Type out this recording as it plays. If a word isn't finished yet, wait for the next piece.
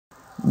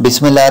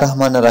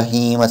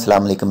बिस्मिल्लाहिर्रहमानिर्रहीम।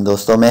 अस्सलाम वालेकुम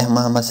दोस्तों, मैं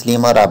मोहम्मद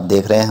सलीम और आप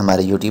देख रहे हैं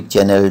हमारे YouTube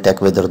channel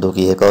take with Urdu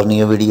की एक और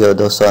न्यू वीडियो।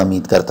 दोस्तों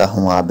उम्मीद करता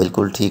हूँ आप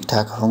बिल्कुल ठीक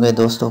ठाक होंगे।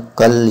 दोस्तों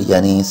कल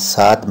यानी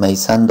 7 मई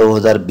सन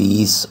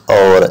 2020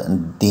 और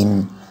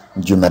दिन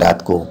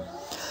जुमेरात को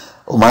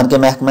ओमान के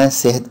महकमा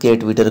सेहत के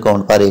ट्विटर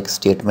अकाउंट पर एक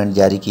स्टेटमेंट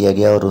जारी किया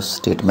गया और उस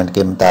स्टेटमेंट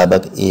के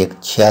मुताबिक एक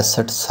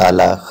 66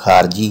 साला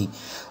खारजी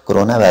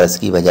कोरोना वायरस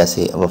की वजह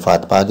से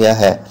वफात पा गया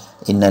है।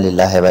 इन्ना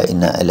लिल्लाहि व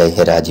इन्ना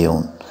इलैहि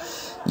राजिऊन।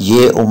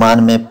 ये ओमान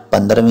में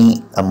 15वीं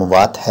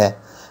अमवात है।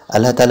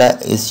 अल्लाह ताला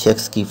इस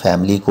शख्स की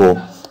फ़ैमिली को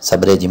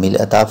सब्र जमील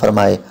अता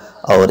फ़रमाए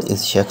और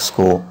इस शख्स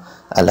को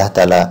अल्लाह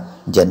ताला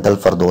जन्नतुल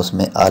फ़िरदौस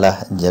में आला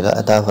जगह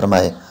अता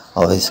फ़रमाए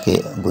और इसके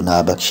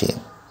गुनाह बख्शे।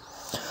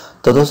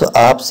 तो दोस्तों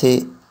आपसे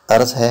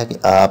अर्ज़ है कि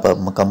आप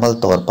मुकम्मल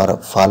तौर पर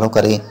फॉलो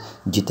करें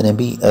जितने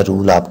भी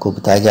रूल आपको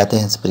बताए जाते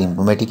हैं सुप्रीम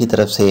कमेटी की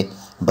तरफ से,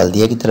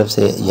 बल्दिया की तरफ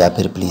से या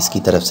फिर पुलिस की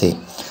तरफ से,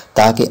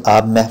 ताकि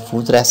आप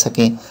महफूज रह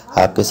सकें,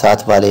 आपके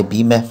साथ वाले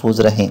भी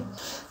महफूज रहें।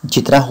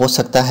 जितना हो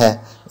सकता है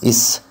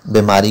इस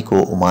बीमारी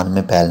को ओमान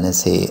में फैलने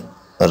से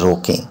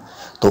रोकें।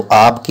 तो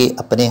आपके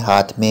अपने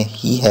हाथ में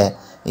ही है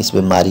इस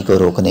बीमारी को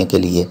रोकने के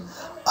लिए।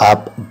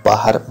 आप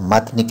बाहर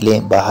मत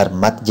निकलें, बाहर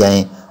मत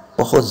जाएं।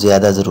 बहुत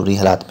ज़्यादा ज़रूरी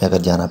हालात में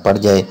अगर जाना पड़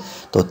जाए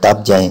तो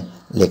तब जाएं,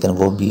 लेकिन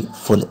वो भी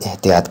फुल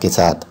एहतियात के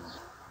साथ।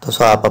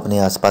 दोस्तों आप अपने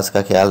आसपास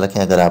का ख्याल रखें।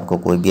 अगर आपको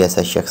कोई भी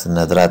ऐसा शख्स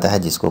नज़र आता है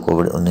जिसको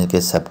कोविड-19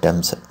 के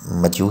सिम्पटम्स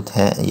मौजूद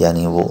हैं,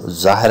 यानी वो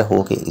ज़ाहिर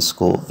हो कि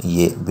इसको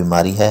ये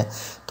बीमारी है,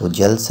 तो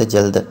जल्द से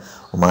जल्द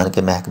ओमान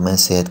के महकमे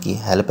सेहत की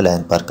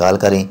हेल्पलाइन पर कॉल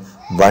करें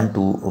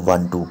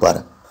 1212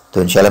 पर।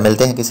 तो इंशाल्लाह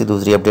मिलते हैं किसी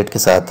दूसरी अपडेट के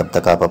साथ। तब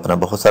तक आप अपना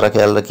बहुत सारा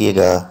ख्याल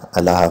रखिएगा।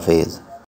 अल्लाह हाफिज़।